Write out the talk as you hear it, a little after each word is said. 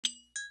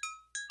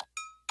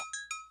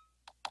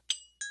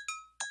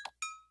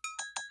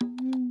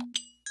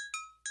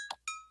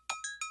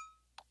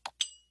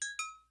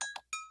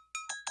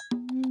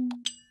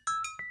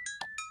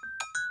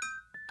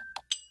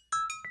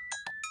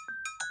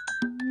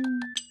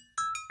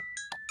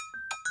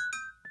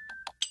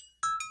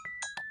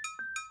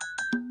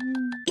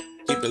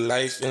keep it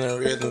life in a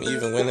rhythm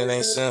even when it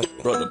ain't simple.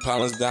 Brought the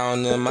problems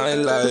down in my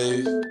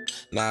life.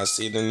 Now I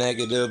see the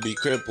negative be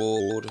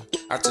crippled.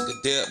 I took a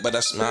dip, but I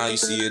smile, you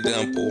see a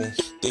dimple.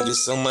 Thinking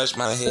so much,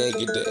 my head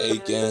get to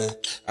aching.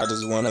 I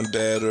just wanna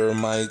better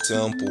my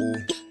temple.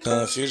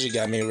 Confusion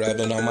got me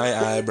rubbing on my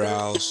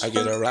eyebrows. I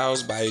get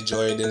aroused by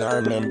joy, then I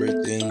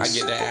remember things. I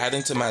get to add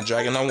into my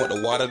dragon, I want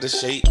the water to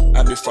shake.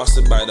 I be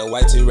frosted by the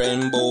whitey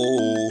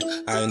rainbow.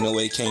 I know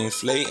it can't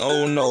flake,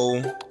 oh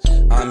no.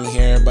 I'm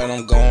here, but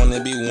I'm gone.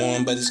 It be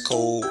warm, but it's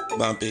cold.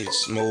 Bumpy,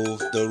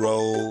 smooth, the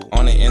road.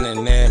 On the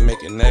internet,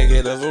 make a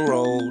negative a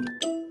road.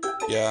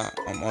 Yeah,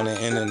 I'm on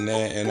the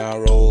internet and I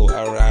roll,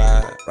 I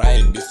ride.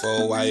 Right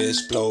before I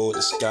explode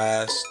the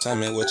skies. Tell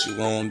me what you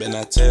want, but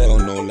not tell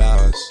no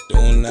lies.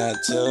 Do not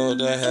tell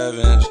the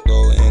heavens,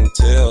 go and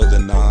tell the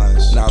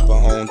Nas. Not my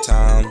own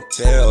time,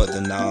 tell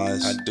the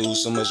Nas. I do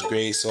so much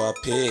great, so I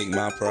pick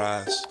my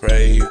prize.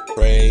 Pray,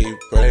 pray,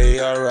 pray,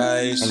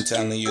 alright. I'm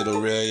telling you the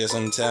real, yes,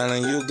 I'm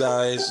telling you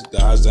guys.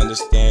 God's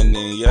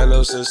understanding,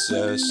 yellow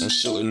success. I'm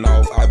shooting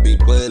off, I be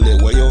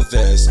bullet, wear your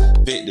vest.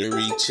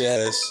 Victory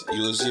chest,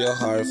 use your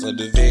heart for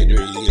the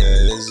victory,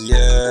 yes,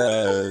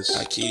 yes.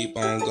 I keep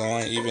on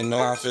going even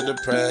though I feel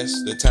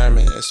depressed.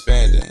 Determined,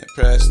 expanding,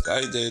 impressed,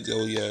 I did,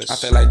 oh yes. I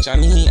feel like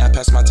Johnny, I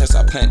passed my test,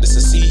 I plant this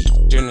a seed.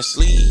 During the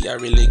sleep, I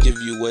really give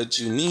you what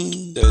you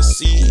need. The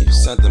seed,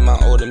 something my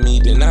older me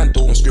did not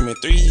do. I'm screaming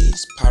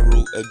threes,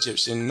 Paru,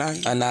 Egyptian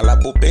night.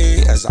 Anala Pope,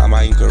 as I'm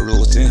in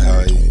Carutin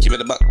high. Keep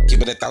it a buck,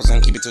 keep it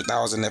 1,000, keep it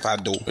 2,000 if I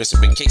do.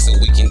 Recipe cake so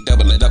we can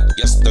double it up,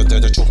 yes, the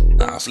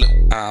truth. I flip,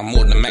 I'm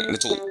more than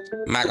magnitude.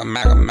 Maga,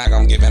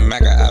 I'm giving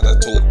Maga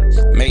attitude.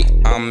 Mate,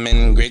 I'm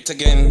in great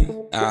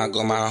again. I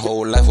go my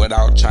whole life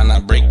without trying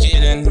to break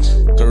it in.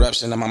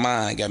 Corruption in my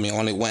mind got me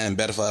only wanting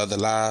better for other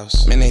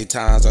lives. Many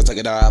times I took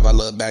it off, I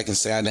look back and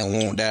say I didn't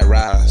want that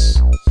rise.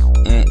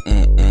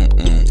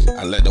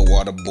 I let the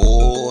water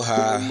boil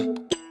high,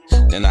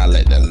 then I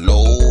let the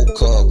low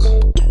cook.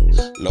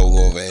 Low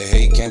over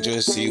hate, can't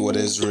you see what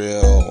is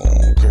real?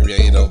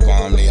 Creative,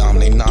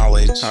 omni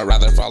knowledge. I'd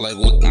rather fall like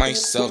with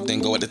myself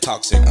than go with the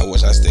toxic. I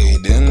wish I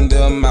stayed in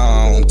the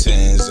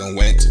mountains and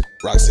went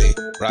Roxy,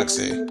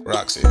 Roxy,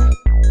 Roxy.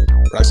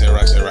 Roxy,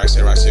 Roxy,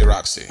 Roxy, Roxy,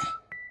 Roxy.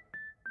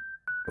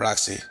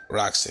 Roxy,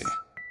 Roxy.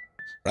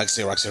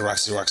 Roxy, Roxy,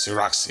 Roxy, Roxy,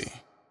 Roxy.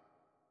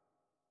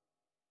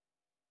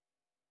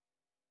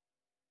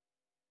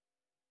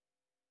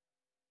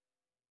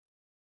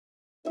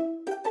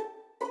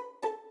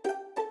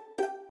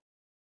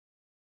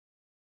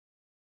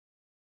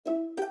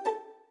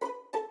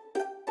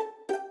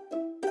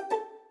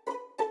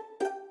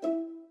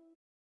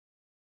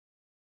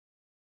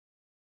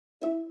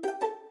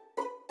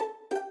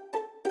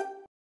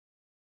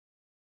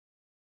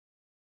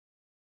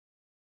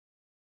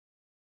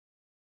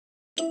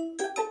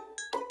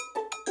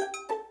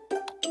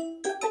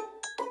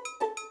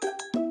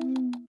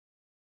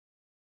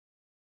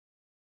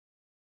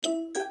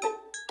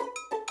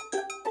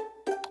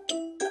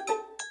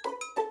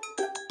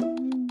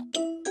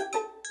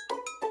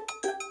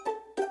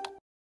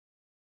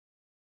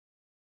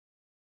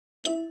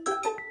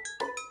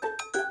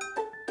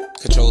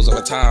 Controls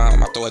over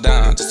time, I throw it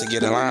down just to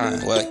get in line.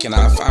 What can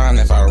I find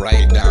if I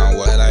write down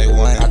what I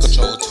want? I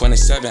control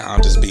 27,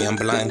 I'm just being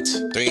blunt.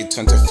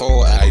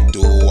 324, I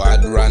do,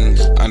 I'd run.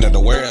 Under the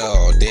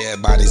world,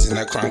 dead bodies in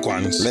the crunk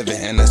ones. Living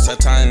in the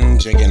Satan,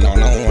 drinking on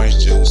the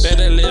orange juice.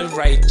 Better live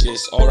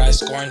righteous, or I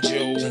scorn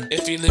you.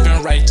 If you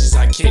living righteous,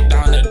 I kick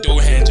down the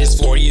door hinges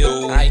for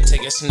you. I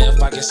take a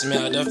sniff, I can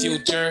smell the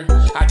future.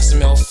 I can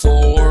smell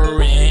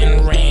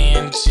foreign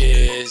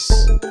ranches.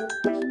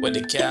 With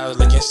the cows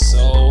looking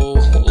so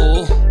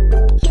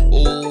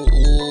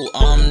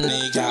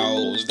omni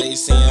cows, they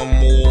saying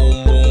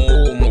moo,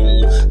 moo,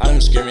 moo. I'm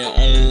screaming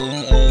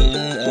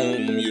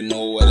you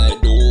know what I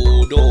do.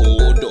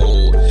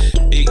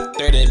 Big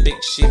 30, big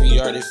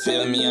Chevy, already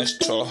feel me a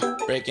straw.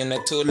 Breaking the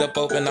tulip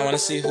open, I wanna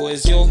see who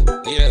is you.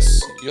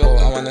 Yes, yo,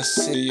 I wanna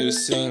see you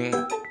sing.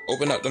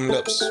 Open up them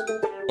lips,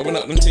 open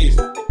up them teeth.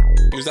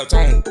 Use that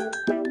tongue,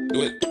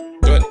 do it.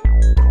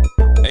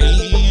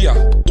 Hey,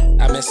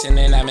 I've been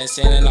sending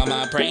all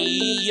my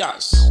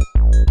prayers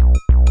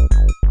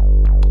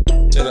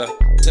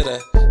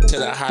to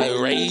the high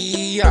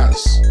rays.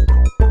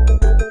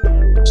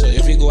 So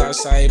if you go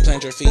outside,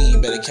 plant your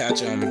feet, better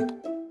catch 'em.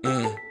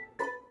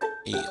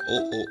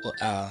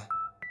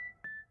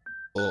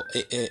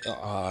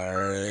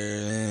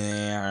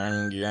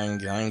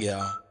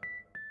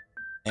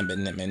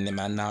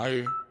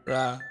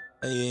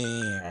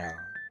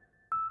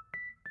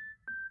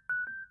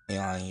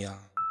 Yeah.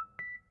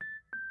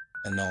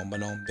 And no, but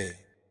no big.